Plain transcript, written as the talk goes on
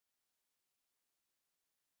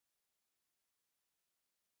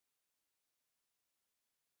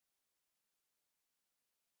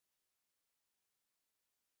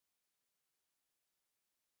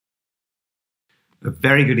A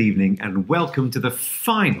very good evening and welcome to the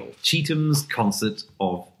final Chetham's concert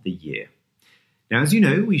of the year. Now, as you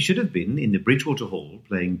know, we should have been in the Bridgewater Hall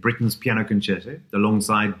playing Britten's Piano Concerto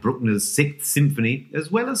alongside Bruckner's 6th Symphony,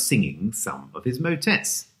 as well as singing some of his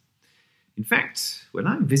motets. In fact, when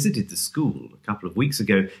I visited the school a couple of weeks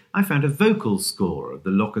ago, I found a vocal score of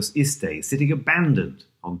the Locus Iste sitting abandoned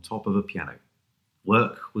on top of a piano.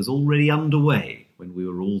 Work was already underway when we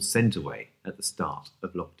were all sent away at the start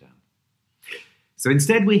of lockdown. So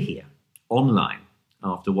instead we're here, online,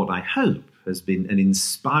 after what I hope has been an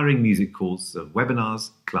inspiring music course of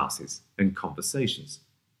webinars, classes and conversations.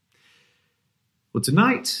 Well,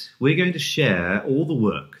 tonight we're going to share all the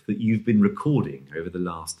work that you've been recording over the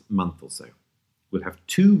last month or so. We'll have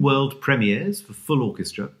 2 world premieres for full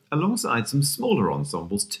orchestra, alongside some smaller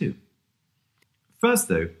ensembles too. First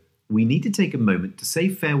though, we need to take a moment to say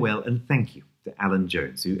farewell and thank you to Alan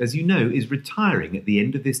Jones, who, as you know, is retiring at the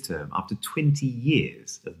end of this term after 20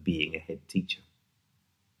 years of being a head teacher.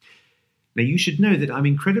 Now, you should know that I'm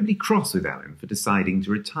incredibly cross with Alan for deciding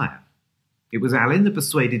to retire. It was Alan that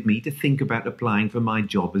persuaded me to think about applying for my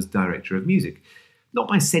job as Director of Music, not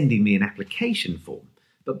by sending me an application form,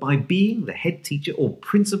 but by being the head teacher or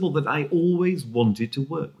principal that I always wanted to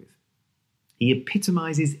work with. He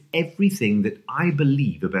epitomises everything that I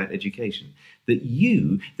believe about education, that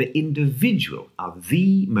you, the individual, are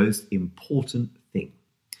the most important thing.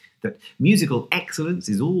 That musical excellence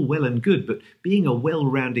is all well and good, but being a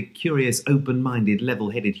well-rounded, curious, open-minded,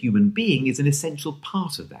 level-headed human being is an essential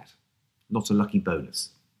part of that, not a lucky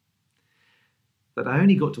bonus. That I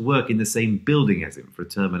only got to work in the same building as him for a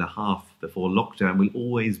term and a half before lockdown will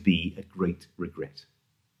always be a great regret.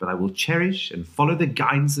 But I will cherish and follow the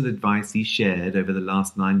guidance and advice he shared over the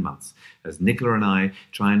last 9 months as Nicola and I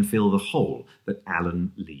try and fill the hole that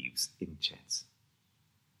Alan leaves in Chet's.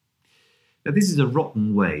 Now, this is a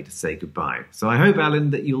rotten way to say goodbye, so I hope, Alan,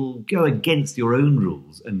 that you'll go against your own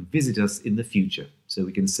rules and visit us in the future so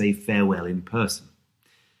we can say farewell in person.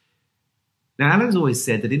 Now, Alan's always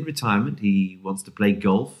said that in retirement he wants to play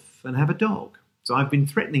golf and have a dog, so I've been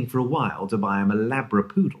threatening for a while to buy him a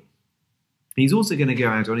Labrapoodle. He's also going to go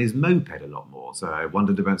out on his moped a lot more, so I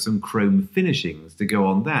wondered about some chrome finishings to go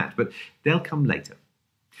on that, but they'll come later.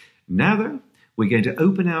 Now, though, we're going to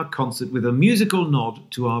open our concert with a musical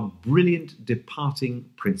nod to our brilliant departing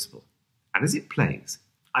principal. And as it plays,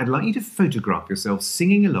 I'd like you to photograph yourself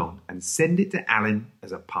singing along and send it to Alan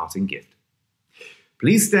as a parting gift.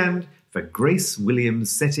 Please stand for Grace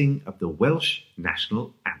Williams' setting of the Welsh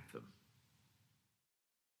National Anthem.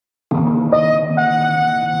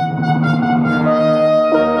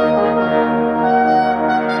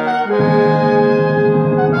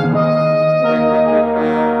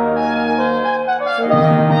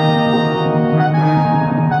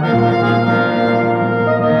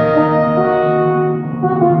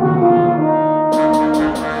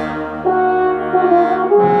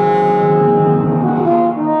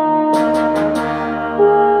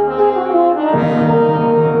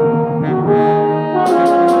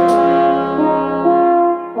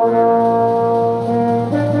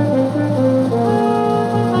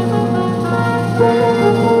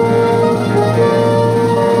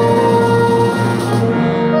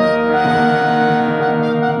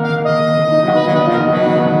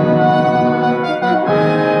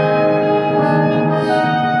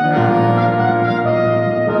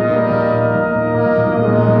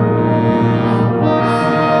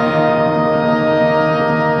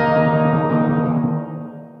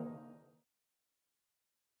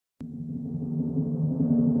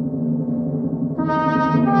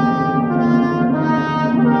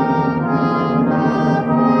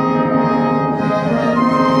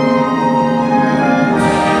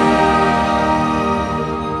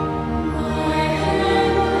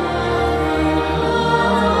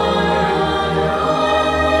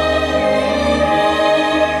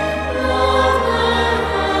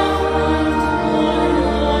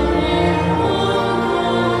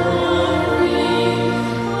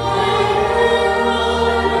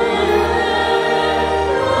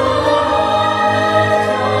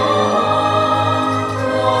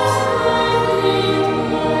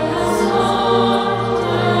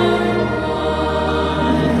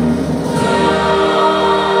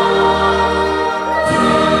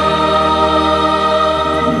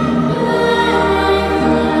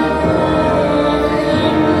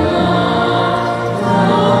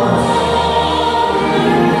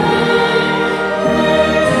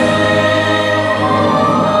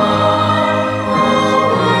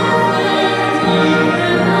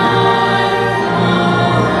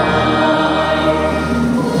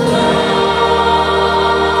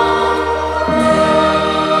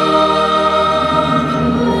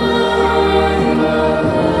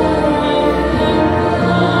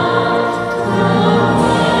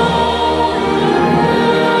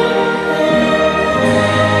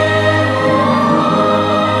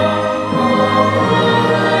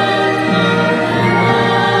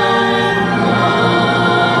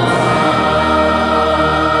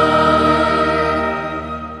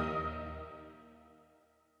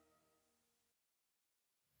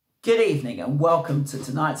 welcome to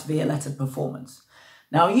tonight's Violetta performance.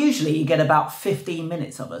 Now, usually you get about 15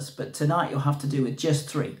 minutes of us, but tonight you'll have to do with just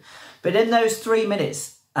 3. But in those 3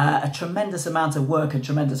 minutes, a tremendous amount of work and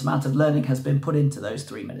tremendous amount of learning has been put into those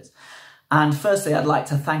 3 minutes. And firstly, I'd like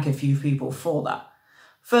to thank a few people for that.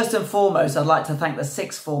 First and foremost, I'd like to thank the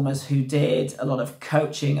sixth formers who did a lot of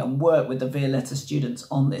coaching and work with the Violetta students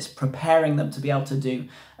on this, preparing them to be able to do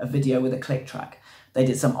a video with a click track. They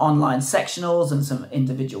did some online sectionals and some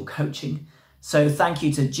individual coaching. So thank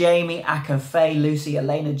you to Jamie, Akka, Faye, Lucy,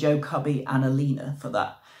 Elena, Joe, Cubby and Alina for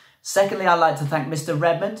that. Secondly, I'd like to thank Mr.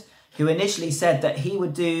 Redmond, who initially said that he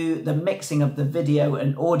would do the mixing of the video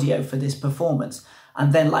and audio for this performance.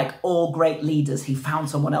 And then, like all great leaders, he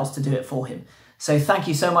found someone else to do it for him. So thank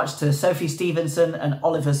you so much to Sophie Stevenson and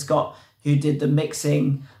Oliver Scott, who did the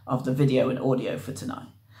mixing of the video and audio for tonight.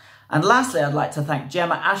 And lastly, I'd like to thank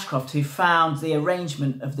Gemma Ashcroft, who found the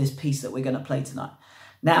arrangement of this piece that we're going to play tonight.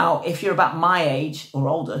 Now, if you're about my age or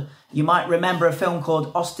older, you might remember a film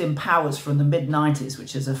called Austin Powers from the mid-90s,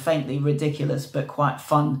 which is a faintly ridiculous but quite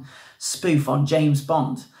fun spoof on James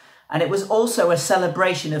Bond. And it was also a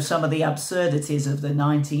celebration of some of the absurdities of the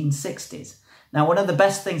 1960s. Now, one of the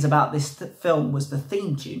best things about this film was the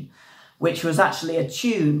theme tune, which was actually a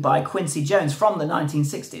tune by Quincy Jones from the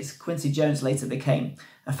 1960s. Quincy Jones later became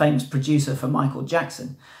a famous producer for Michael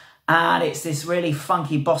Jackson. And it's this really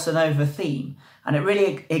funky bossa nova theme. And it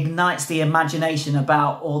really ignites the imagination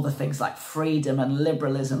about all the things like freedom and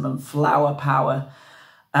liberalism and flower power.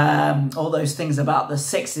 All those things about the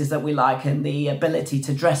 60s that we like, and the ability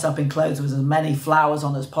to dress up in clothes with as many flowers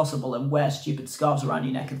on as possible and wear stupid scarves around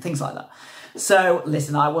your neck and things like that. So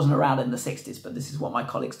listen, I wasn't around in the 60s, but this is what my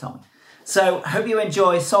colleagues told me. So hope you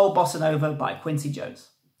enjoy Soul Bossa Nova by Quincy Jones.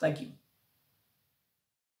 Thank you.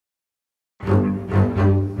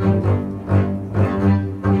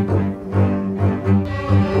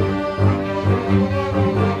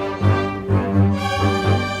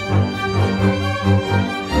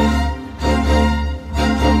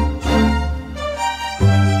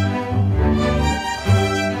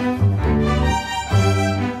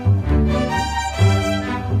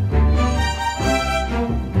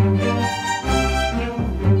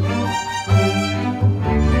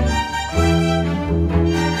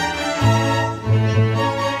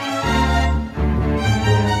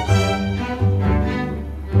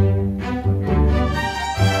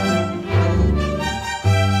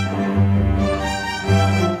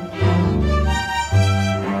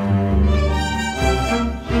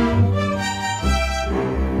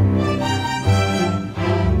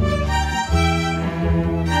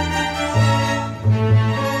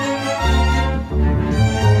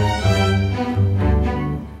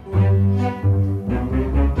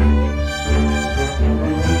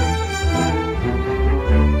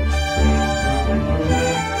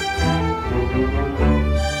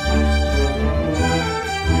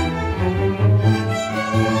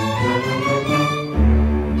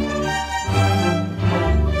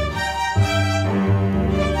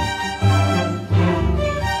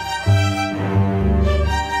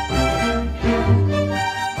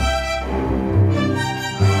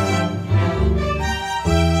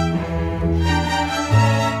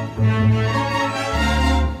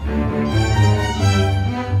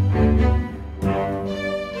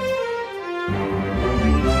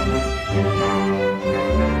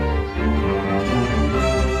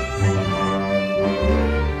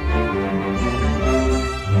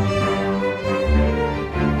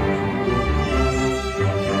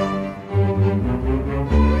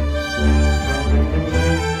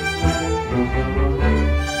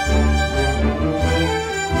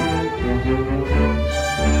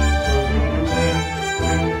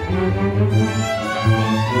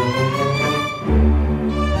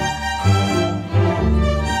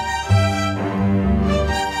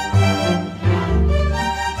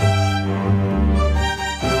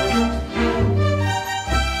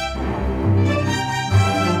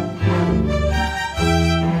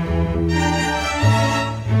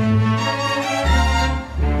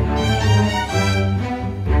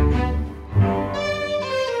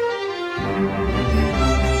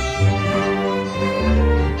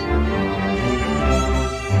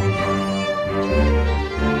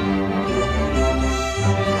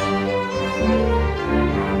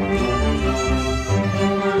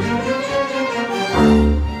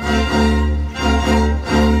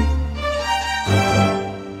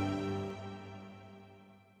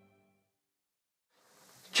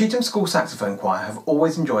 Chetham School Saxophone Choir have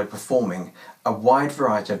always enjoyed performing a wide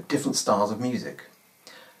variety of different styles of music.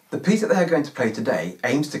 The piece that they are going to play today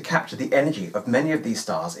aims to capture the energy of many of these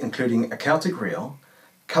styles, including a Celtic reel,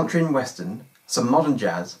 country and western, some modern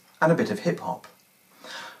jazz, and a bit of hip-hop.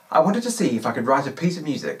 I wanted to see if I could write a piece of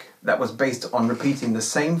music that was based on repeating the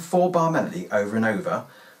same 4-bar melody over and over,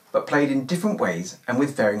 but played in different ways and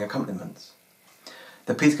with varying accompaniments.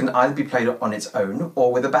 The piece can either be played on its own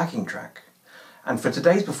or with a backing track. And for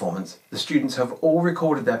today's performance, the students have all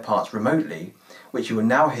recorded their parts remotely, which you will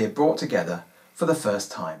now hear brought together for the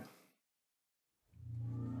first time.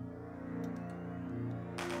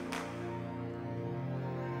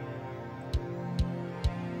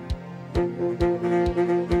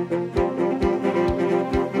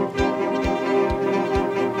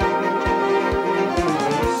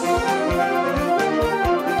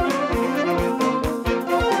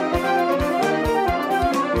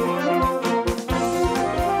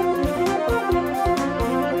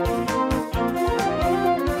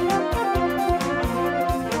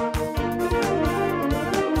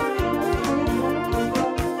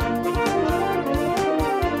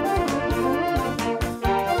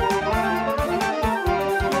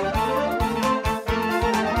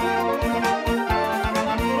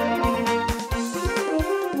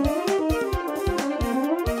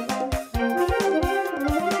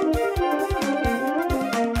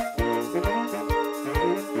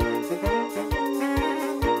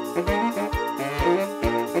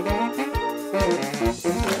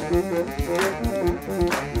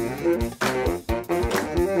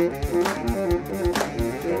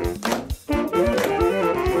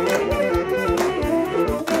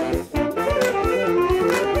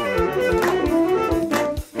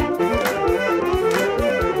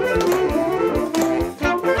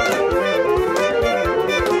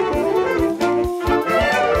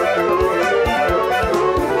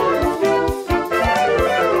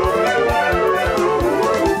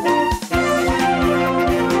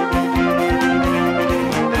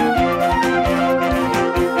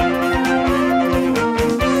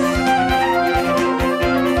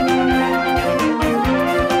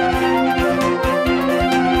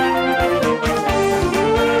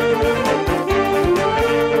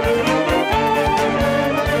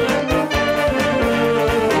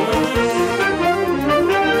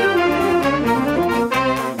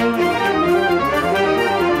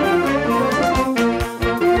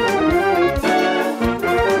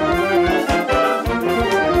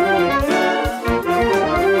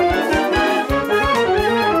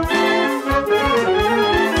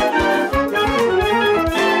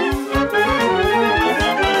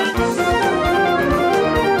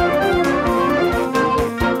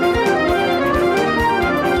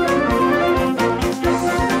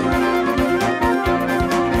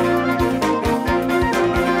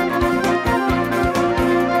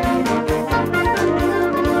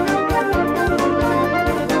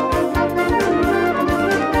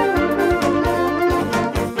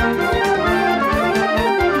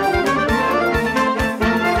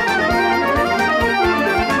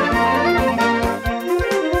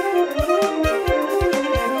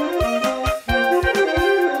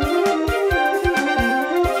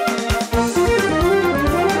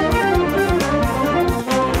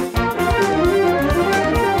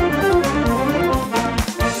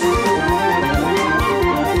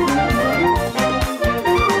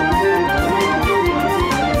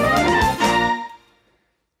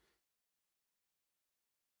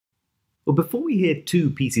 Well, before we hear two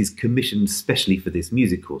pieces commissioned specially for this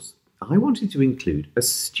music course, I wanted to include a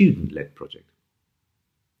student-led project.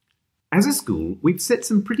 As a school, we've set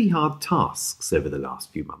some pretty hard tasks over the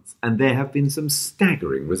last few months, and there have been some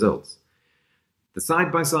staggering results. The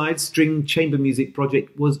side-by-side string chamber music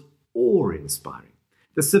project was awe-inspiring.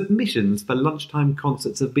 The submissions for lunchtime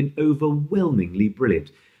concerts have been overwhelmingly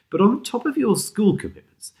brilliant. But on top of your school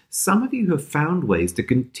commitments, some of you have found ways to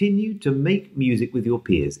continue to make music with your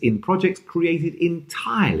peers in projects created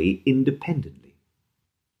entirely independently.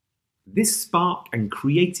 This spark and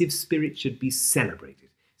creative spirit should be celebrated.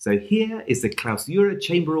 So here is the Clausura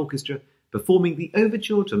Chamber Orchestra performing the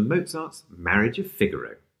Overture to Mozart's Marriage of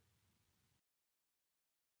Figaro.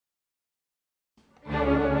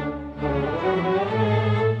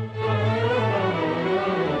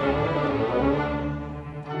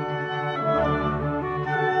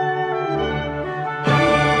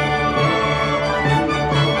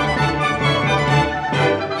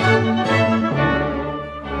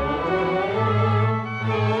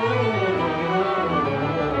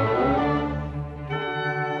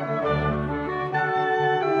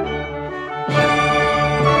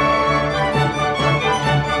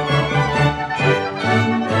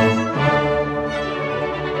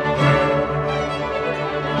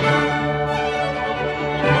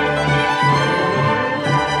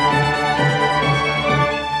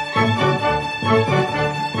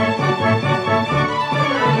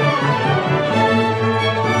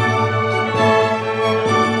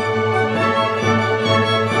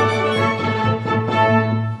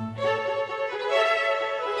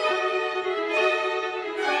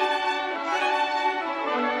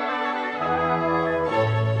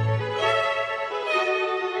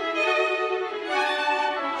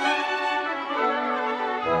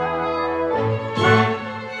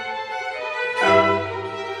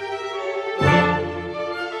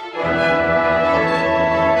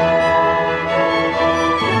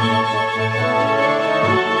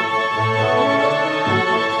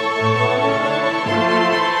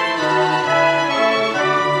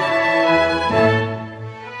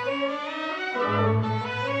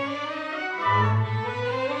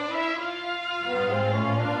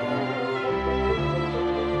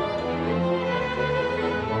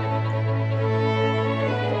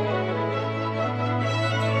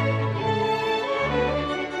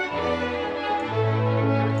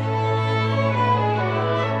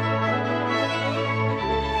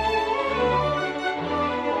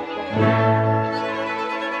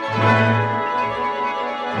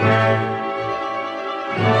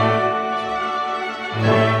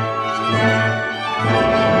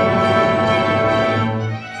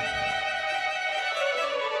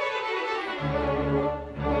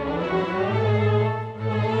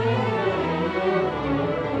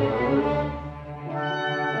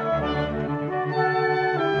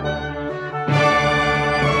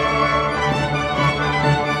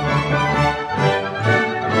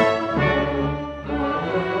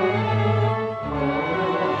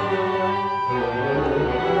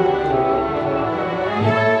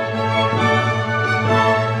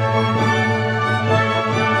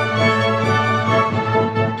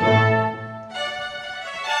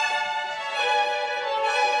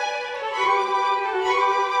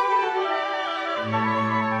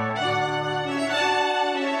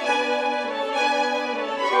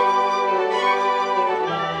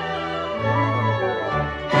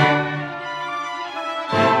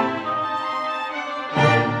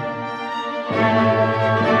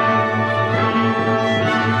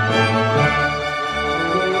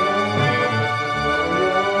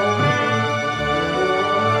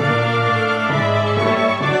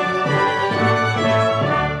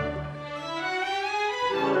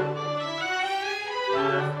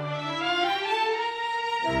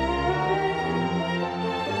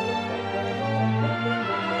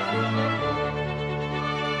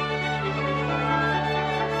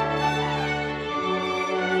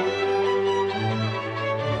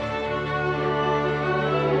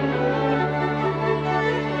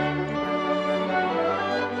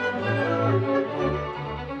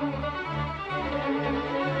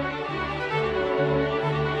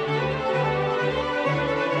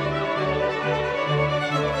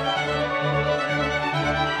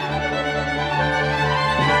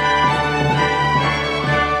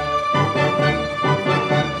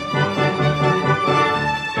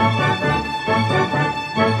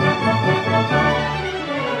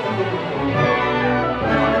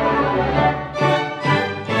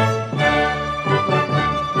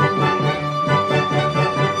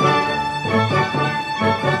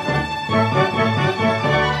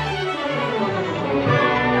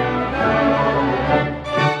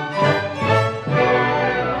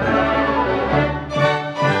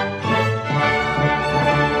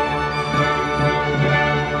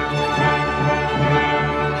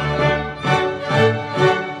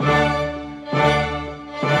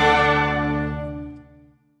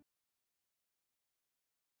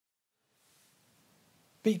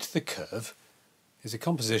 Beat the Curve is a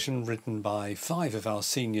composition written by 5 of our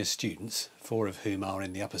senior students, 4 of whom are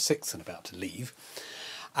in the upper 6th and about to leave.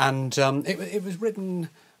 And it was written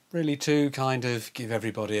really to kind of give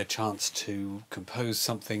everybody a chance to compose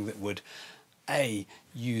something that would, A,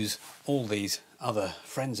 use all these other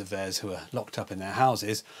friends of theirs who are locked up in their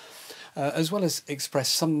houses, as well as express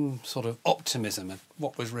some sort of optimism at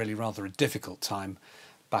what was really rather a difficult time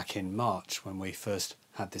back in March when we first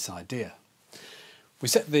had this idea. We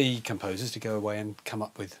set the composers to go away and come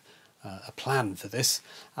up with a plan for this,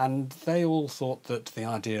 and they all thought that the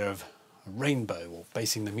idea of a rainbow, or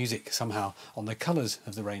basing the music somehow on the colours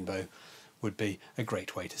of the rainbow, would be a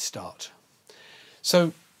great way to start.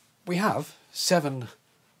 So we have 7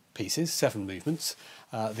 pieces, 7 movements.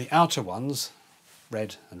 The outer ones,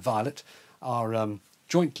 red and violet, are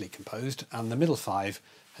jointly composed, and the middle 5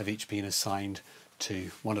 have each been assigned to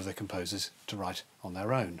one of the composers to write on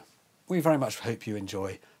their own. We very much hope you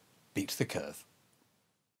enjoy Beat the Curve.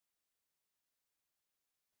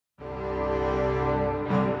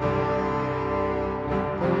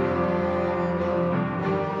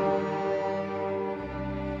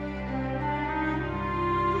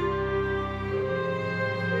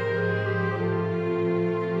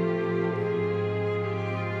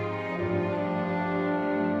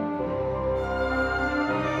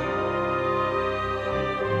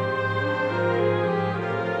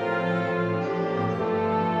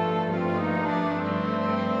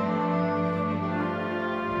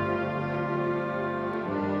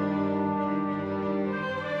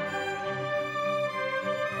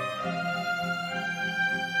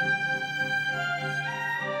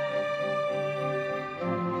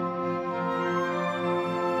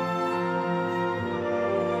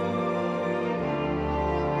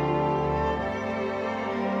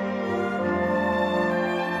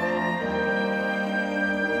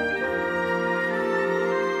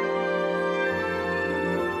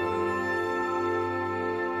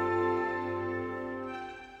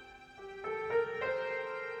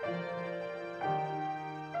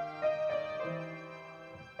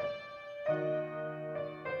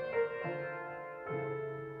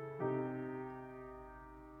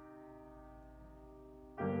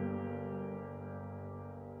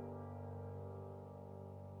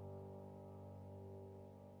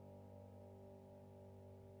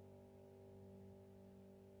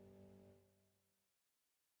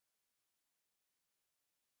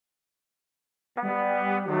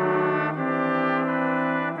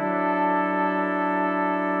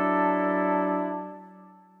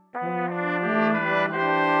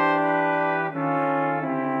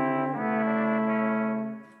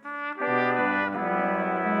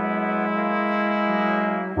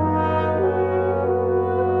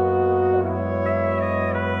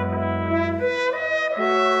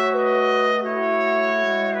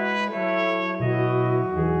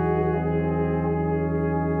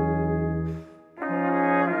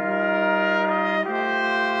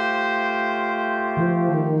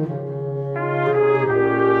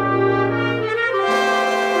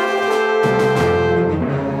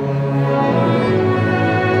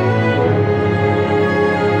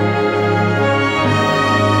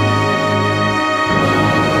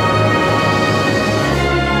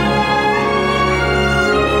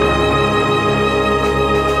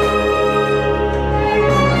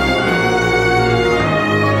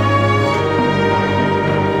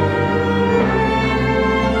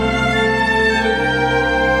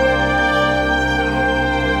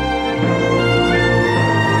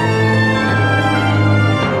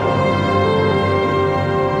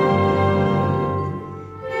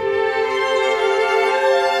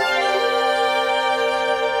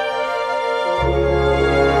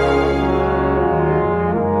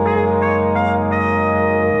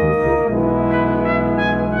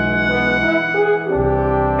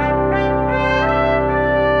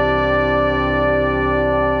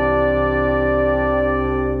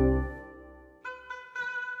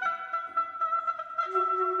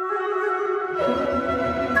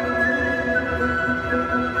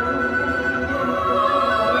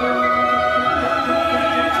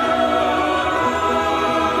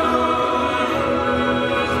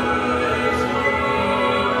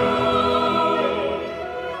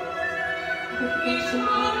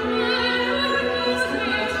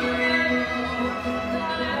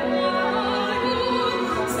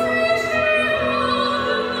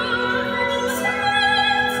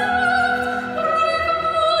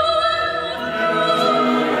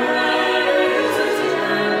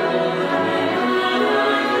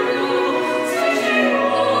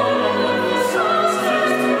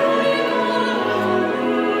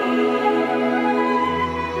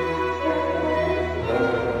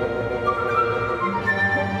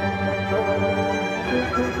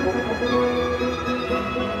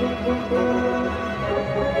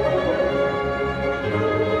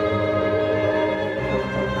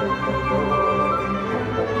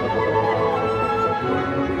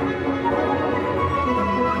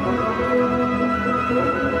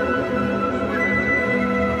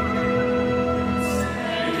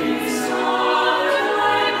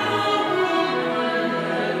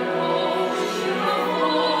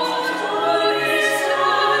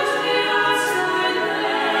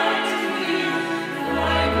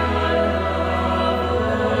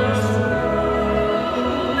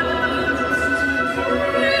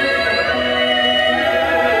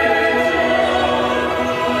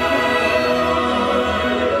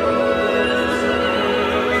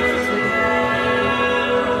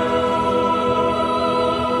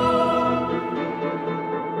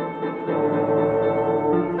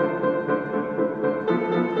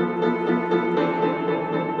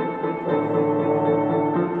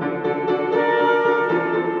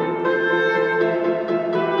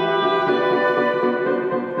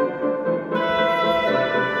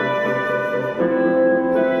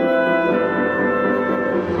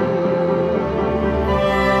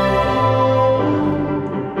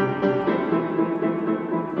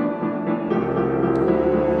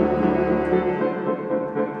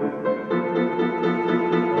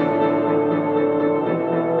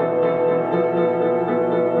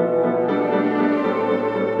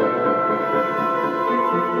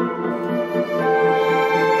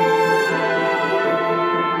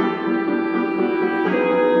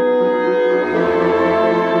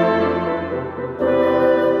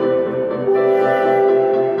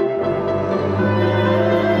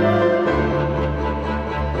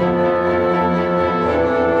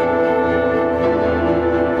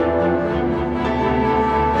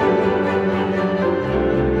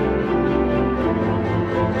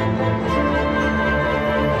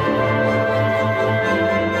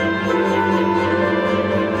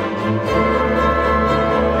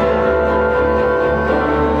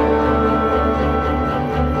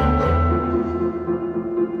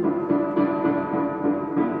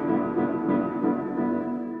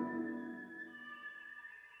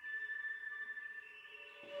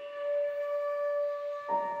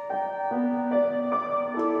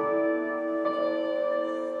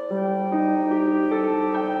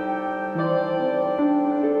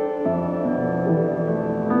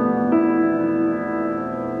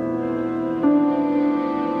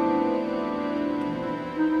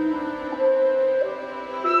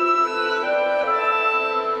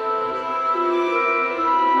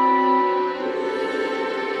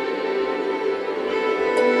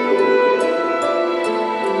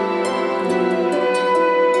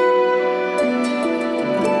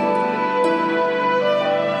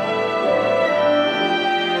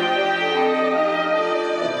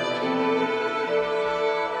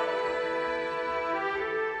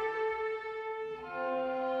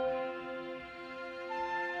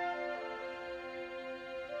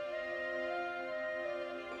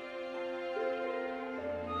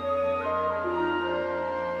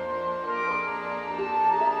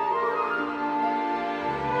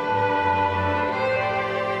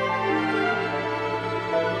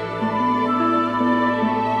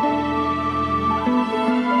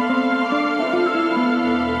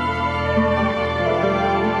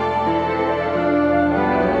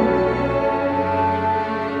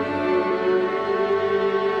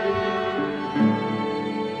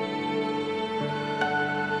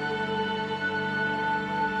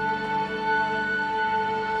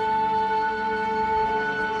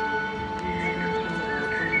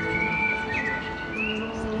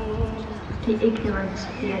 the ignorance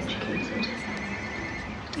of the educated.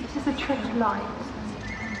 It is a trick of light.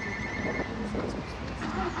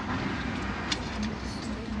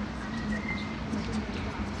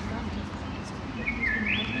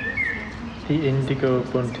 The indigo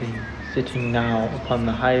bunting sitting now upon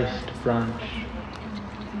the highest branch.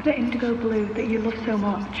 The indigo blue that you love so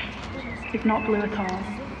much is not blue at all.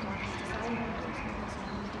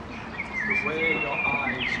 Where your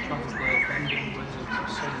eyes translate bending words of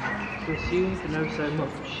sun. To assume to know so much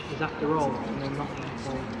is after all to know nothing at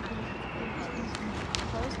all.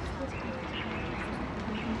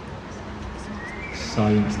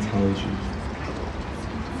 Science tells you.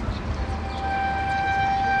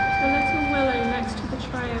 The little willow next to the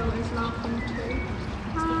trail is laughing too.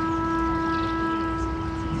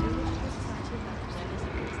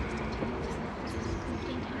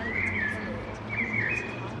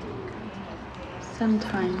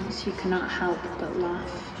 Sometimes you cannot help but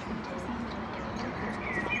laugh.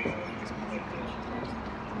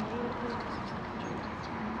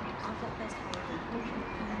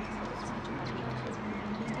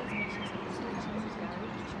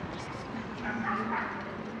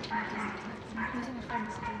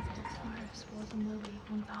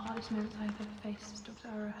 One of the hardest moments I have ever faced is Dr.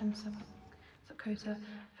 Ara Hensel, Dakota,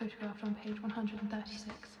 photographed on page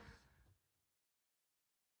 136.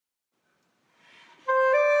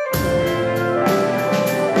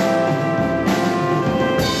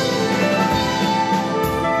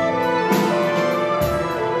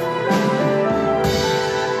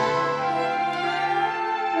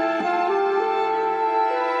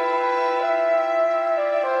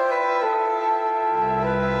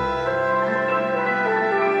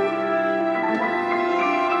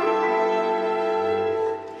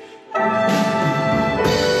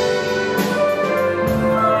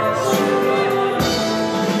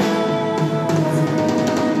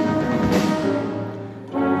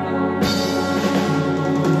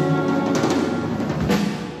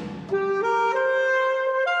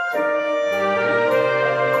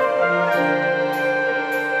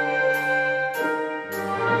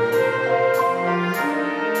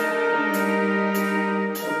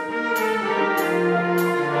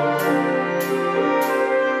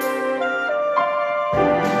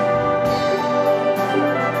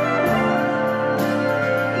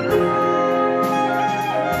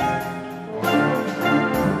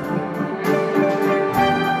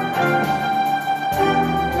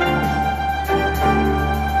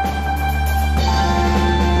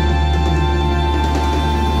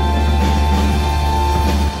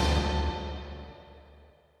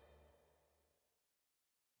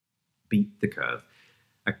 Beat the Curve,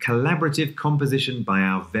 a collaborative composition by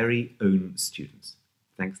our very own students.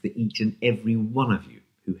 Thanks to each and every one of you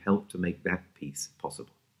who helped to make that piece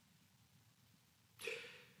possible.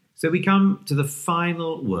 So we come to the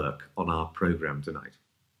final work on our programme tonight.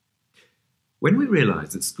 When we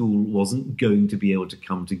realised that school wasn't going to be able to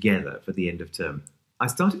come together for the end of term, I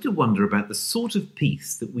started to wonder about the sort of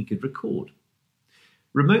piece that we could record.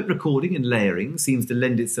 Remote recording and layering seems to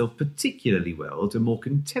lend itself particularly well to more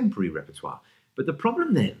contemporary repertoire, but the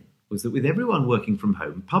problem then was that with everyone working from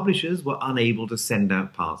home, publishers were unable to send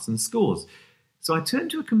out parts and scores. So I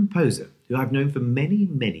turned to a composer who I've known for many,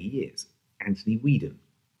 many years, Anthony Whedon.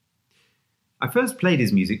 I first played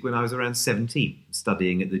his music when I was around 17,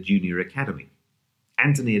 studying at the Junior Academy.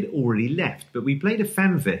 Anthony had already left, but we played a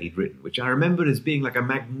fanfare he'd written, which I remembered as being like a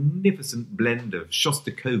magnificent blend of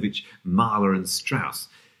Shostakovich, Mahler and Strauss.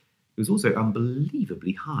 It was also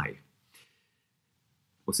unbelievably high.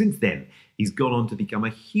 Well, since then, he's gone on to become a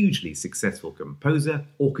hugely successful composer,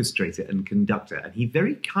 orchestrator and conductor, and he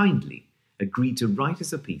very kindly agreed to write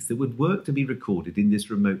us a piece that would work to be recorded in this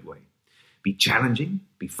remote way, be challenging,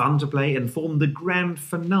 be fun to play, and form the grand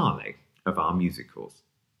finale of our music course.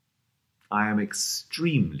 I am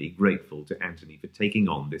extremely grateful to Anthony for taking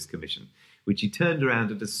on this commission, which he turned around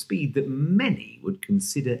at a speed that many would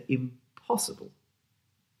consider impossible.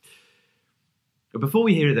 But before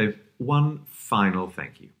we hear it, though, one final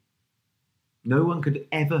thank you. No one could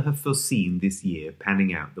ever have foreseen this year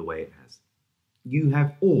panning out the way it has. You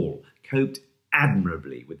have all coped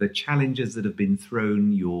admirably with the challenges that have been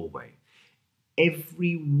thrown your way.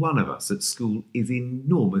 Every one of us at school is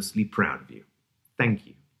enormously proud of you. Thank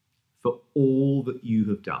you for all that you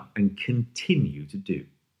have done and continue to do.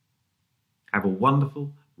 Have a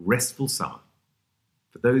wonderful, restful summer.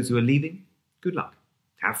 For those who are leaving, good luck.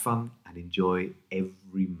 Have fun and enjoy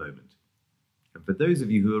every moment. And for those of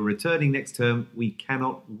you who are returning next term, we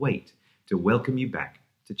cannot wait to welcome you back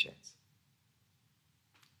to Chet's.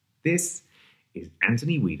 This is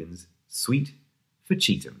Anthony Whedon's Suite for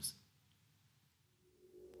Chetham's.